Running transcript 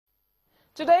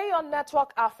Today on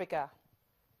Network Africa.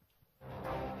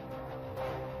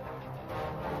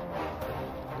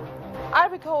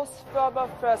 Ivory Coast former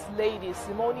First Lady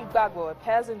Simone Gbagbo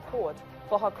appears in court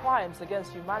for her crimes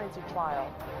against humanity trial.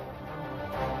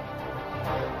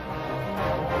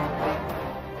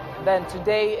 Then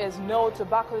today is No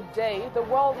Tobacco Day. The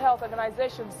World Health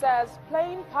Organization says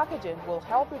plain packaging will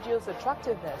help reduce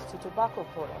attractiveness to tobacco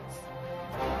products.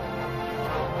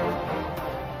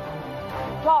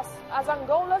 Plus, as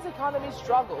Angola's economy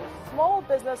struggles, small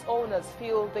business owners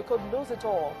feel they could lose it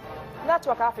all.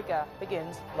 Network Africa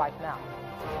begins right now.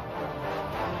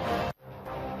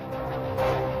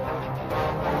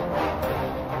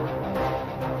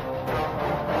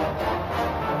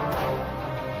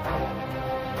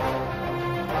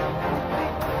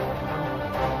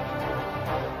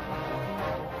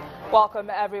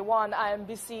 Welcome everyone, I am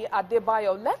BC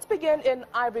Adebayo. Let's begin in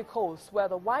Ivory Coast, where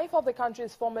the wife of the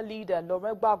country's former leader,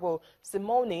 Laurent Gbagbo,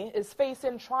 Simone, is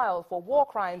facing trial for war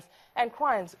crimes and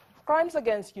crimes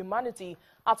against humanity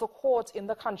at a court in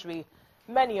the country.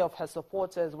 Many of her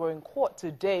supporters were in court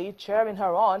today, cheering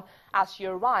her on. As she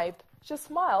arrived, she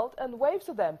smiled and waved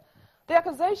to them. The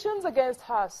accusations against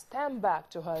her stem back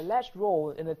to her alleged role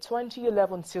in the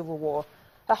 2011 civil war.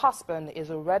 Her husband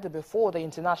is already before the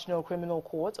International Criminal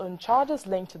Court on charges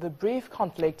linked to the brief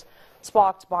conflict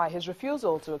sparked by his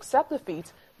refusal to accept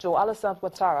defeat to Alassane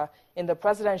Ouattara in the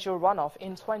presidential runoff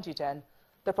in 2010.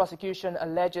 The prosecution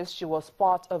alleges she was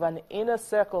part of an inner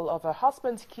circle of her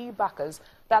husband's key backers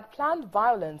that planned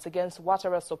violence against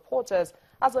Ouattara's supporters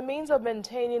as a means of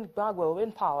maintaining Gbagbo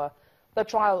in power. The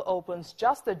trial opens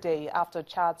just a day after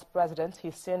Chad's president,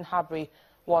 Hissène Habré,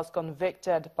 was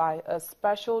convicted by a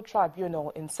special tribunal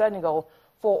in Senegal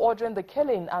for ordering the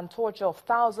killing and torture of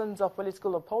thousands of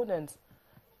political opponents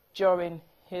during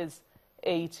his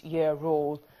 8-year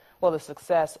rule. Well, the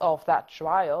success of that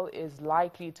trial is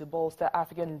likely to bolster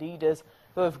African leaders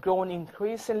who have grown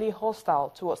increasingly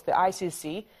hostile towards the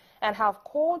ICC and have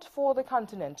called for the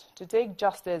continent to take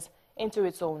justice into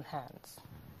its own hands.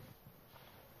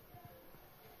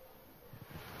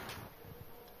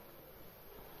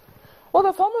 Well,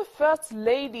 the former First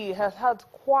Lady has had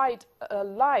quite a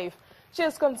life. She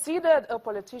is considered a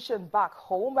politician back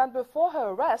home and before her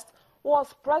arrest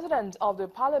was president of the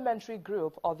parliamentary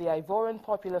group of the Ivorian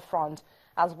Popular Front,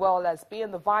 as well as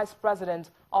being the vice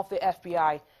president of the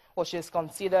FBI. Well, she is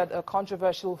considered a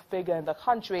controversial figure in the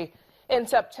country. In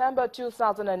September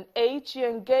 2008, she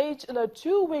engaged in a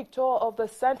 2-week tour of the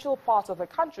central part of the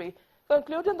country,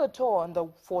 concluding the tour on the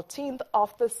 14th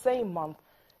of the same month.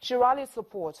 She rallied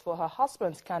support for her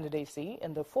husband's candidacy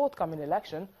in the forthcoming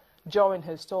election during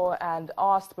his tour and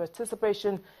asked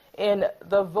participation in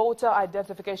the voter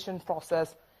identification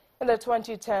process. In the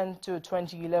 2010 to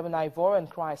 2011 Ivorian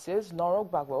crisis,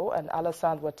 Laurent Gbagbo and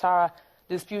Alassane Ouattara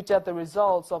disputed the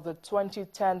results of the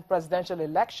 2010 presidential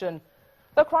election.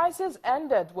 The crisis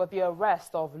ended with the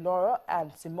arrest of Laurent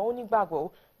and Simone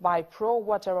Gbagbo by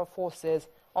pro-Ouattara forces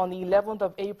on the 11th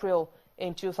of April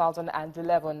in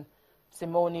 2011.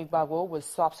 Simone Gbagbo was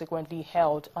subsequently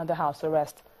held under house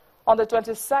arrest. On the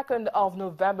 22nd of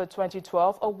November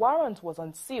 2012, a warrant was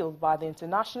unsealed by the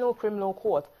International Criminal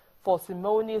Court for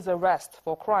Simone's arrest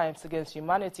for crimes against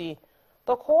humanity.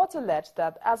 The court alleged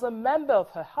that as a member of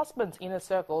her husband's inner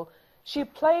circle, she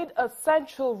played a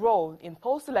central role in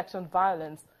post-election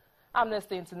violence.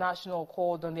 Amnesty International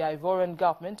called on the Ivorian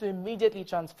government to immediately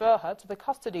transfer her to the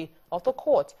custody of the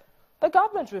court. The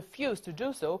government refused to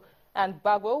do so, and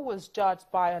Gbagbo was judged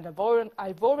by an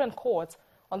Ivorian court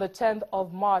on the 10th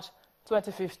of March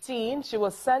 2015. She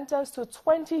was sentenced to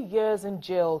 20 years in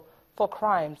jail for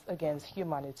crimes against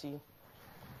humanity.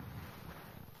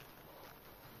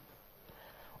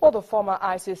 Well, the former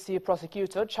ICC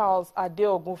prosecutor, Charles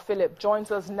Adeogun Philip,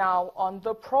 joins us now on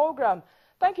the program.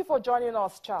 Thank you for joining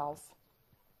us, Charles.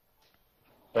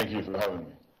 Thank you for having me.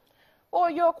 Well,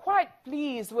 you're quite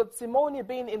pleased with Simone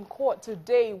being in court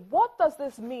today. What does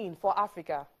this mean for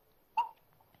Africa?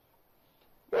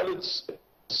 Well, it's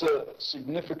a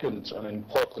significant and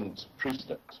important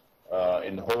precedent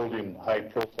in holding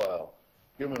high-profile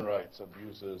human rights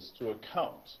abusers to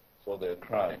account for their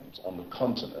crimes on the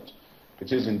continent.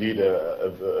 It is indeed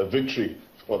a victory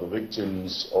for the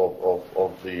victims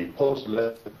of the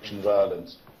post-election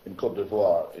violence in Côte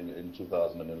d'Ivoire in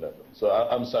 2011. So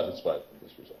I'm satisfied with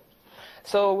this result.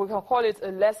 So we can call it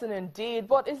a lesson indeed,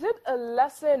 but is it a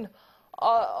lesson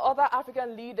other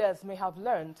African leaders may have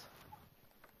learned?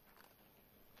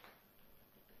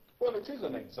 Well, it is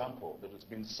an example that has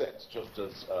been set, just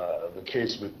as the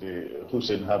case with the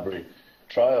Hissène Habré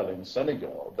trial in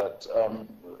Senegal, that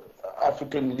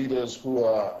African leaders who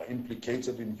are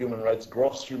implicated in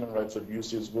gross human rights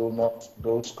abuses will not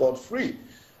go scot-free.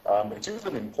 It is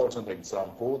an important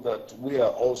example that we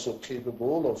are also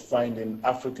capable of finding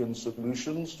African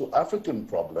solutions to African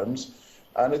problems,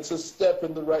 and it's a step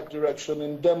in the right direction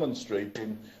in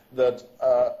demonstrating that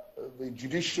the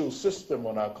judicial system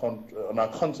on our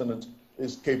continent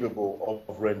is capable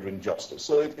of rendering justice.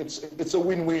 So it's a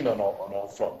win-win on all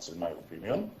fronts, in my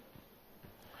opinion.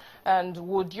 And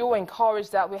would you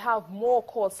encourage that we have more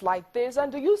courts like this,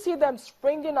 and do you see them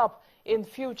springing up in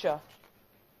future?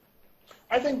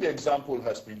 I think the example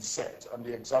has been set, and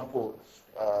the example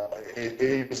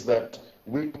is that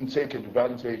we can take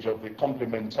advantage of the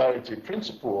complementarity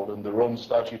principle in the Rome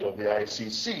Statute of the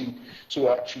ICC to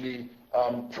actually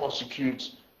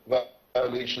prosecute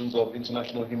violations of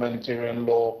international humanitarian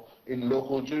law in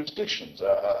local jurisdictions.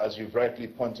 As you've rightly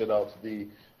pointed out, the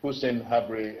Hussein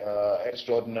Habre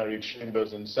Extraordinary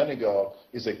Chambers in Senegal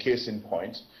is a case in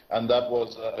point, and that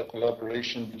was a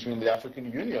collaboration between the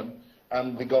African Union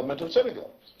and the government of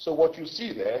Senegal. So what you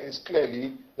see there is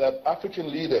clearly that African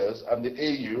leaders and the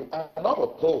AU are not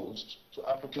opposed to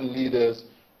African leaders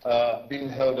being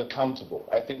held accountable.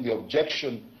 I think the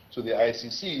objection to the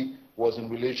ICC was in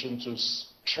relation to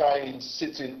trying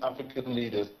sitting African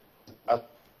leaders as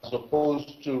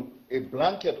opposed to a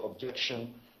blanket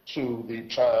objection to the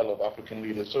trial of African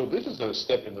leaders. So this is a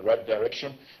step in the right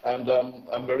direction, and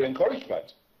I'm very encouraged by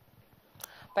it.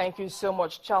 Thank you so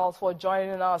much, Charles, for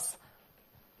joining us.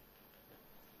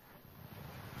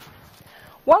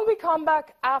 When we come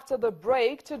back after the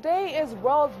break, today is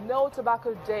World No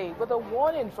Tobacco Day with a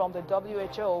warning from the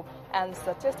WHO and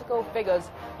statistical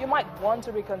figures. You might want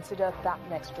to reconsider that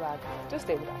next drag. Just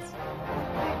stay with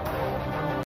us.